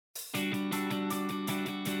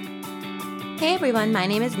Hey everyone, my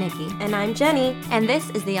name is Nikki. And I'm Jenny. And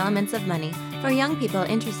this is The Elements of Money, for young people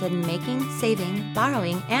interested in making, saving,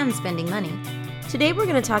 borrowing, and spending money. Today we're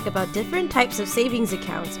going to talk about different types of savings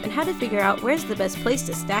accounts and how to figure out where's the best place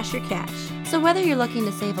to stash your cash. So whether you're looking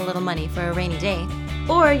to save a little money for a rainy day,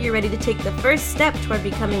 or you're ready to take the first step toward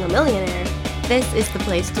becoming a millionaire, this is the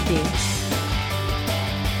place to be.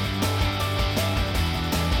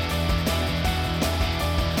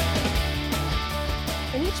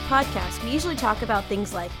 In each podcast, we usually talk about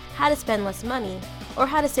things like how to spend less money or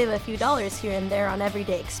how to save a few dollars here and there on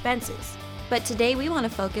everyday expenses. But today we want to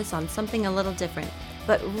focus on something a little different,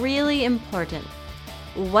 but really important.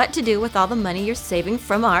 What to do with all the money you're saving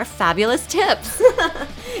from our fabulous tips.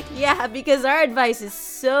 Yeah, because our advice is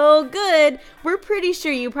so good, we're pretty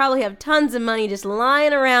sure you probably have tons of money just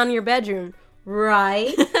lying around your bedroom,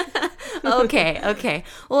 right? Okay.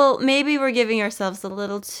 Well, maybe we're giving ourselves a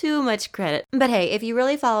little too much credit. But hey, if you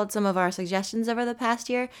really followed some of our suggestions over the past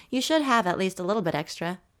year, you should have at least a little bit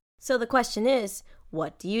extra. So the question is,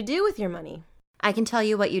 what do you do with your money? I can tell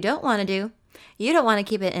you what you don't want to do. You don't want to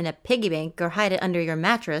keep it in a piggy bank or hide it under your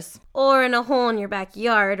mattress. Or in a hole in your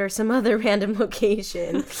backyard or some other random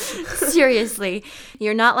location. Seriously,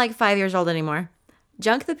 you're not like 5 years old anymore.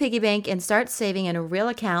 Junk the piggy bank and start saving in a real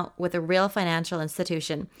account with a real financial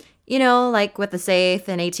institution. You know, like with the safe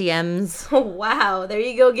and ATMs. Oh, wow. There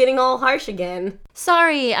you go, getting all harsh again.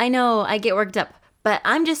 Sorry, I know, I get worked up. But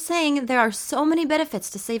I'm just saying there are so many benefits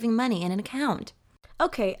to saving money in an account.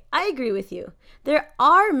 Okay, I agree with you. There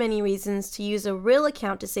are many reasons to use a real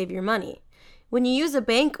account to save your money. When you use a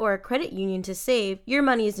bank or a credit union to save, your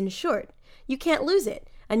money is insured. You can't lose it,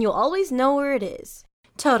 and you'll always know where it is.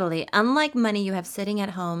 Totally. Unlike money you have sitting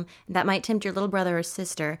at home that might tempt your little brother or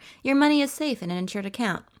sister, your money is safe in an insured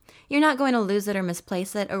account. You're not going to lose it or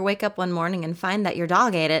misplace it or wake up one morning and find that your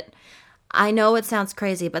dog ate it. I know it sounds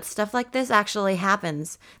crazy, but stuff like this actually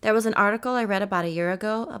happens. There was an article I read about a year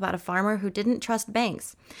ago about a farmer who didn't trust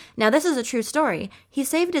banks. Now, this is a true story. He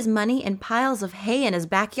saved his money in piles of hay in his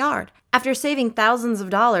backyard. After saving thousands of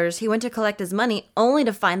dollars, he went to collect his money only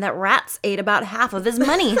to find that rats ate about half of his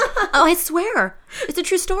money. Oh, I swear. It's a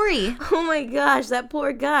true story. Oh my gosh, that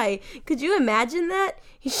poor guy. Could you imagine that?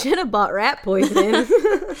 He should have bought rat poison.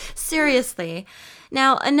 Seriously.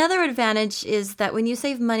 Now, another advantage is that when you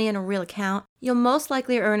save money in a real account, you'll most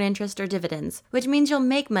likely earn interest or dividends, which means you'll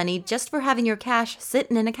make money just for having your cash sit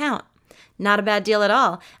in an account. Not a bad deal at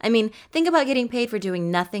all. I mean, think about getting paid for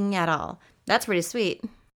doing nothing at all. That's pretty sweet.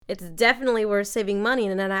 It's definitely worth saving money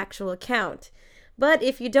in an actual account. But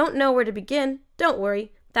if you don't know where to begin, don't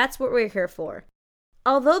worry. That's what we're here for.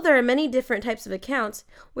 Although there are many different types of accounts,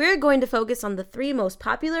 we're going to focus on the 3 most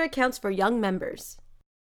popular accounts for young members.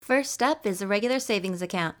 First up is a regular savings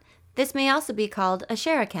account. This may also be called a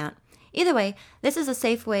share account. Either way, this is a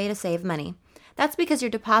safe way to save money. That's because your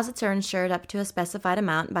deposits are insured up to a specified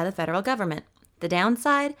amount by the federal government. The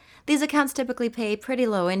downside? These accounts typically pay pretty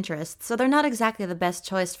low interest, so they're not exactly the best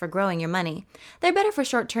choice for growing your money. They're better for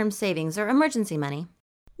short-term savings or emergency money.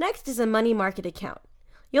 Next is a money market account.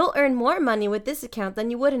 You'll earn more money with this account than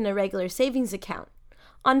you would in a regular savings account.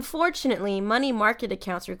 Unfortunately, money market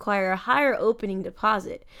accounts require a higher opening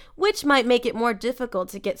deposit, which might make it more difficult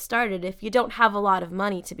to get started if you don't have a lot of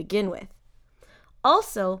money to begin with.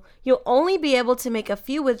 Also, you'll only be able to make a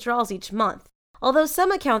few withdrawals each month, although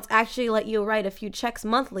some accounts actually let you write a few checks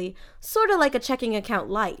monthly, sort of like a checking account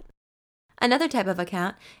light. Another type of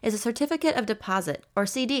account is a certificate of deposit, or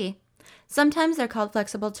CD. Sometimes they're called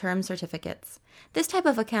flexible term certificates. This type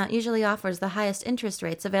of account usually offers the highest interest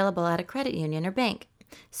rates available at a credit union or bank.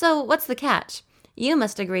 So what's the catch? You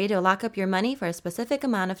must agree to lock up your money for a specific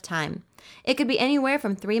amount of time. It could be anywhere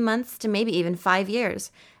from 3 months to maybe even 5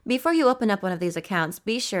 years. Before you open up one of these accounts,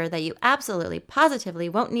 be sure that you absolutely, positively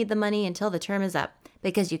won't need the money until the term is up,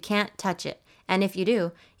 because you can't touch it. And if you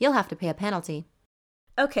do, you'll have to pay a penalty.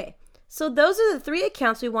 Okay, so those are the 3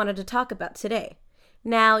 accounts we wanted to talk about today.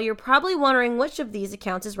 Now, you're probably wondering which of these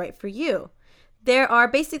accounts is right for you. There are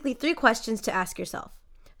basically 3 questions to ask yourself.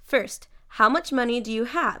 First, how much money do you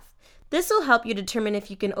have? This will help you determine if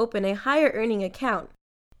you can open a higher earning account.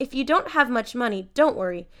 If you don't have much money, don't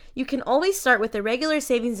worry. You can always start with a regular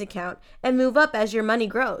savings account and move up as your money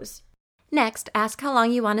grows. Next, ask how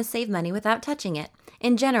long you want to save money without touching it.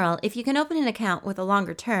 In general, if you can open an account with a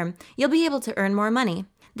longer term, you'll be able to earn more money.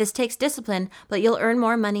 This takes discipline, but you'll earn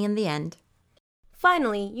more money in the end.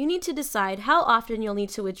 Finally, you need to decide how often you'll need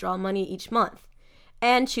to withdraw money each month,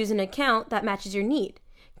 and choose an account that matches your need.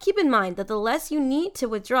 Keep in mind that the less you need to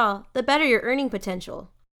withdraw, the better your earning potential.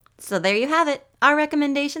 So there you have it, our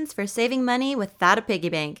recommendations for saving money without a piggy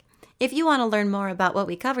bank. If you want to learn more about what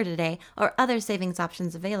we covered today or other savings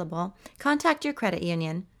options available, contact your credit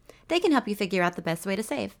union. They can help you figure out the best way to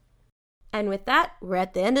save. And with that, we're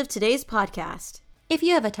at the end of today's podcast. If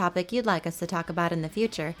you have a topic you'd like us to talk about in the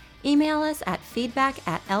future, email us at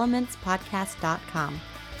feedback@elementspodcast.com.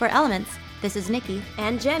 For Elements, this is Nikki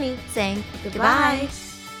And Jenny saying goodbye.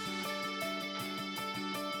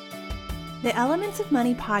 The Elements of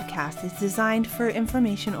Money podcast is designed for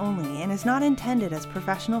information only and is not intended as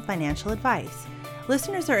professional financial advice.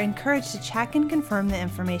 Listeners are encouraged to check and confirm the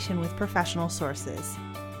information with professional sources.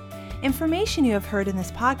 Information you have heard in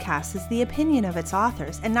this podcast is the opinion of its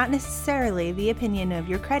authors and not necessarily the opinion of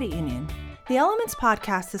your credit union. The Elements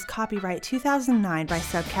podcast is copyright 2009 by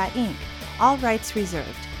Subcat Inc., all rights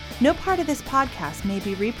reserved. No part of this podcast may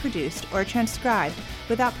be reproduced or transcribed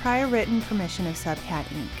without prior written permission of Subcat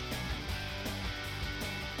Inc.